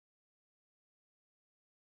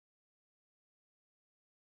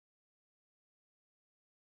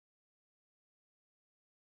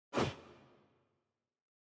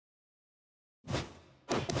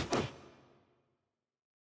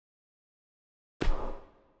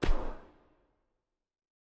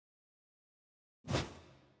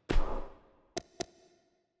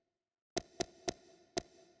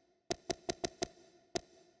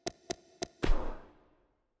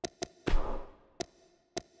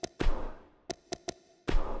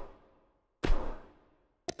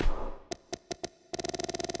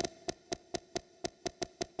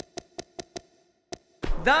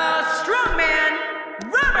the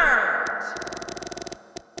strongman, Robert.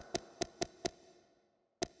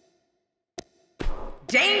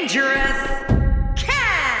 Dangerous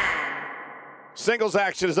Ken. Singles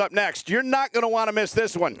action is up next. You're not going to want to miss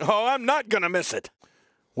this one. Oh, I'm not going to miss it.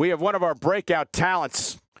 We have one of our breakout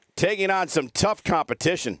talents taking on some tough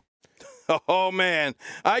competition. Oh, man.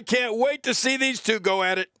 I can't wait to see these two go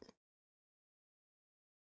at it.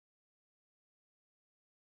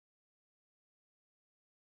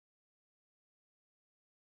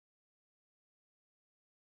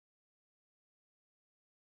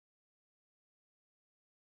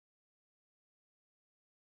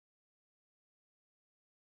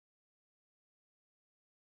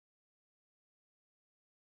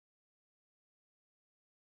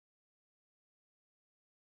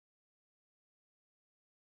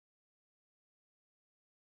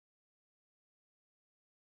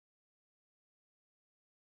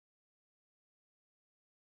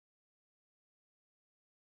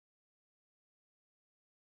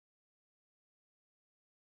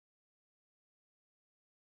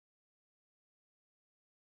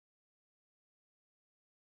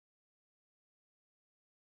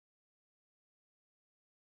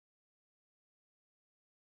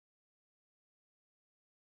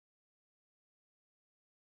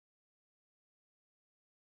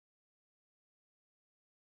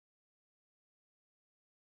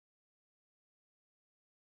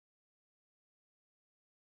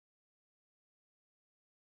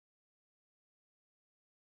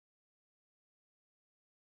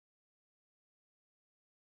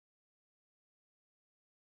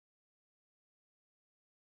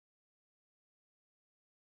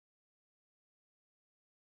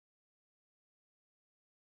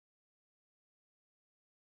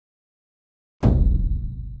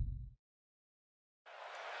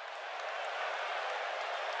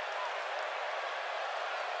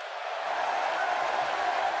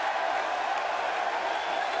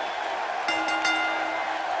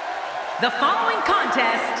 The following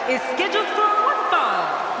contest is scheduled for one fall,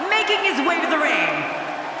 making his way to the ring.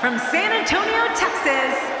 From San Antonio,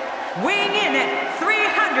 Texas, weighing in at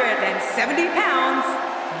 370 pounds,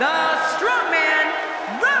 the strongman,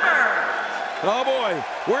 Robert. Oh, boy.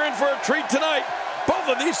 We're in for a treat tonight. Both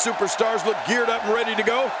of these superstars look geared up and ready to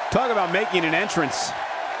go. Talk about making an entrance.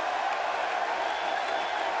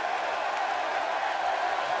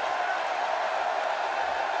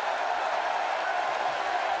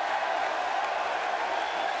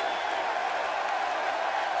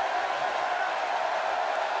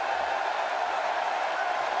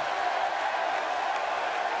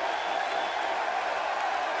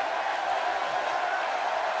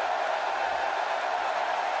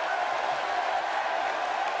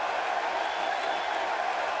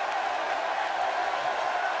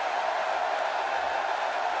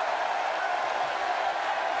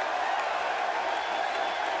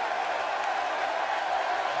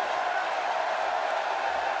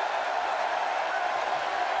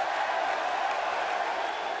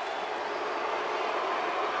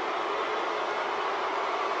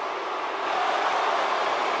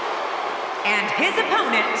 And his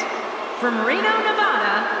opponent, from Reno,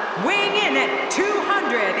 Nevada, weighing in at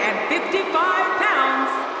 255 pounds,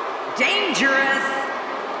 Dangerous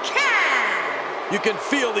Ken. You can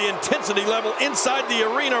feel the intensity level inside the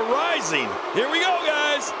arena rising. Here we go,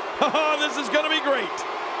 guys. Oh, this is going to be great.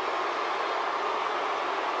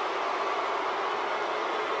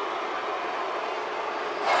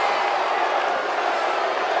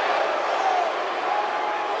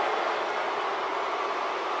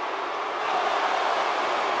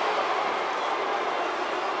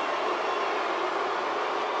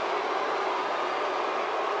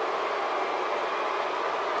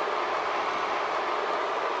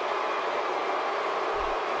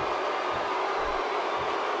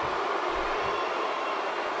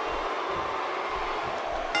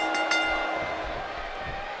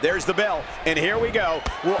 There's the bell, and here we go.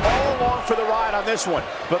 We're all along for the ride on this one,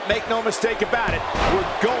 but make no mistake about it, we're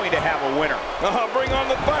going to have a winner. Bring on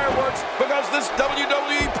the fireworks, because this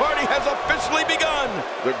WWE party has officially begun.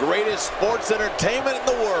 The greatest sports entertainment in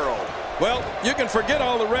the world. Well, you can forget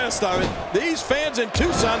all the rest of it. These fans in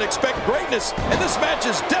Tucson expect greatness, and this match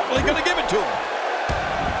is definitely going to give it to them.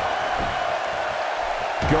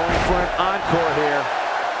 Going for an encore here.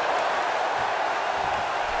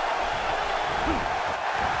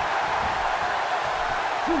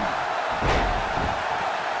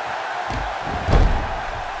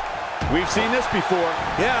 We've seen this before.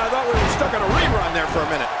 Yeah, I thought we were stuck on a rerun there for a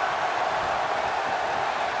minute.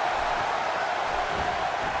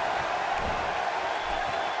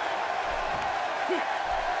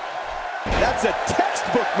 That's a textbook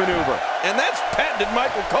textbook maneuver. And that's patented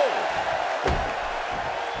Michael Cole.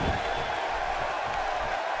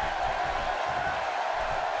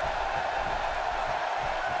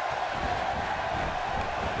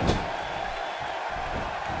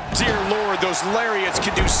 Dear Lord, those lariats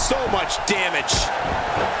can do so much damage.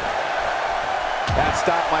 That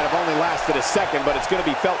stop might have only lasted a second, but it's going to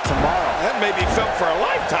be felt tomorrow. That may be felt for a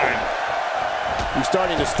lifetime. He's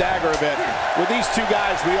starting to stagger a bit. With these two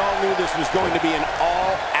guys, we all knew this was going to be an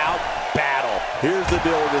all-out battle. Here's the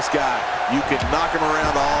deal with this guy. You can knock him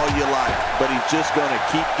around all you like, but he's just going to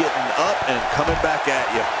keep getting up and coming back at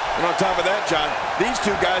you. And on top of that, John, these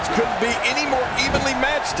two guys couldn't be any more evenly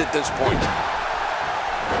matched at this point.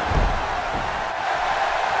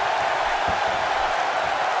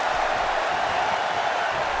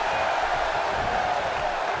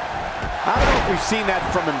 I don't know if we've seen that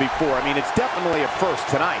from him before. I mean, it's definitely a first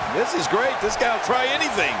tonight. This is great. This guy will try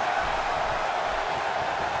anything.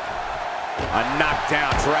 A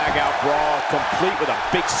knockdown, drag-out brawl, complete with a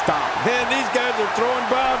big stomp. Man, these guys are throwing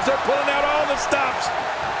bombs. They're pulling out all the stops.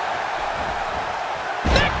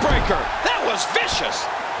 Neckbreaker. That was vicious.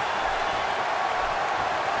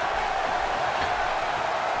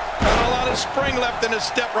 Got a lot of spring left in his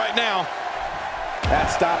step right now. That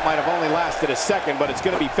stop might have only lasted a second, but it's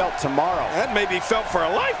going to be felt tomorrow. That may be felt for a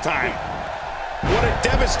lifetime. What a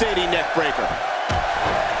devastating neck breaker.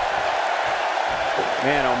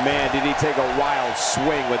 Man, oh man, did he take a wild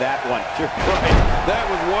swing with that one. You're right. That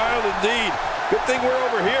was wild indeed. Good thing we're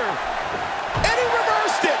over here. And he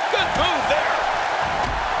reversed it. Good move there.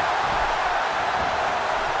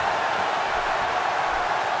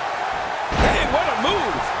 Hey, what a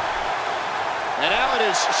move. And now it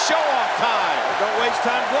is show-off time. Don't waste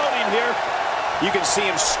time gloating here. You can see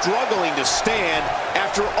him struggling to stand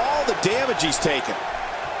after all the damage he's taken.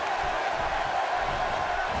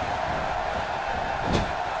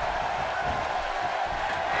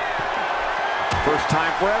 First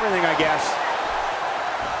time for everything, I guess.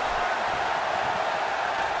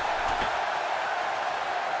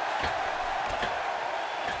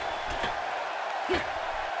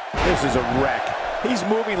 This is a wreck. He's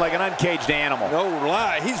moving like an uncaged animal. No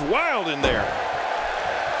lie, he's wild in there.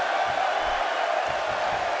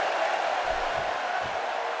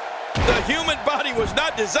 The human body was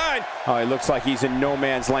not designed. Oh, it looks like he's in no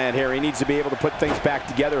man's land here. He needs to be able to put things back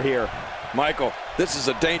together here. Michael, this is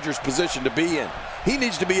a dangerous position to be in. He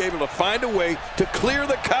needs to be able to find a way to clear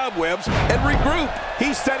the cobwebs and regroup.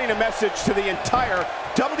 He's sending a message to the entire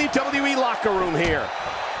WWE locker room here.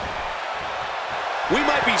 We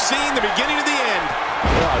might be seeing the beginning of the end.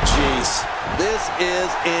 Oh, jeez. This is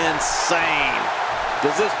insane.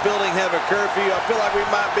 Does this building have a curfew? I feel like we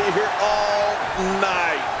might be here all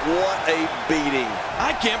night. What a beating.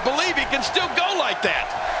 I can't believe he can still go like that.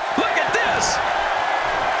 Look at this.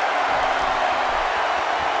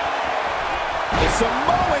 The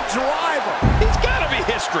Samoan driver. He's got to be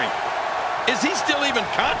history. Is he still even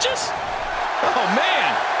conscious? Oh,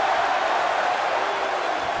 man.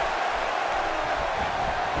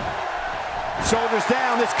 Shoulders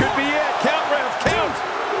down, this could be it. Count, ref, count.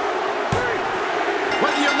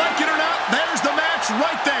 Whether you like it or not, there's the match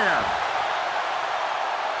right there.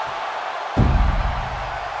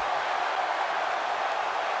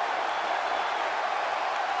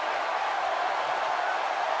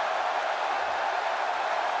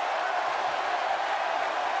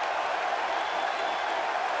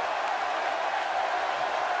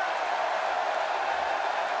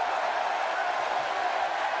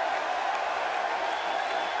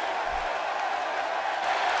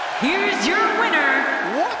 Here's your winner.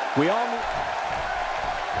 What? We all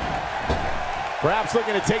perhaps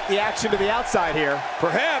looking to take the action to the outside here.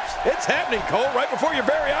 Perhaps. It's happening, Cole, right before your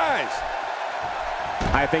very eyes.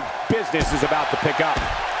 I think business is about to pick up.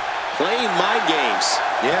 Playing mind games.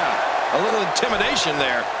 Yeah, a little intimidation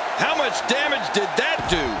there. How much damage did that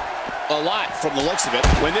do? A lot from the looks of it.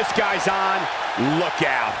 When this guy's on, look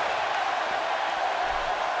out.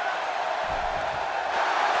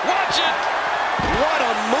 Watch it. What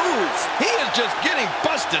a move. He is just getting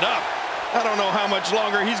busted up. I don't know how much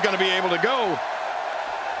longer he's going to be able to go.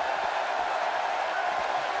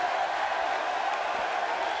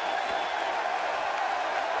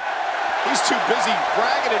 He's too busy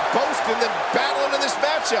bragging and boasting than battling in this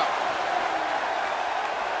matchup.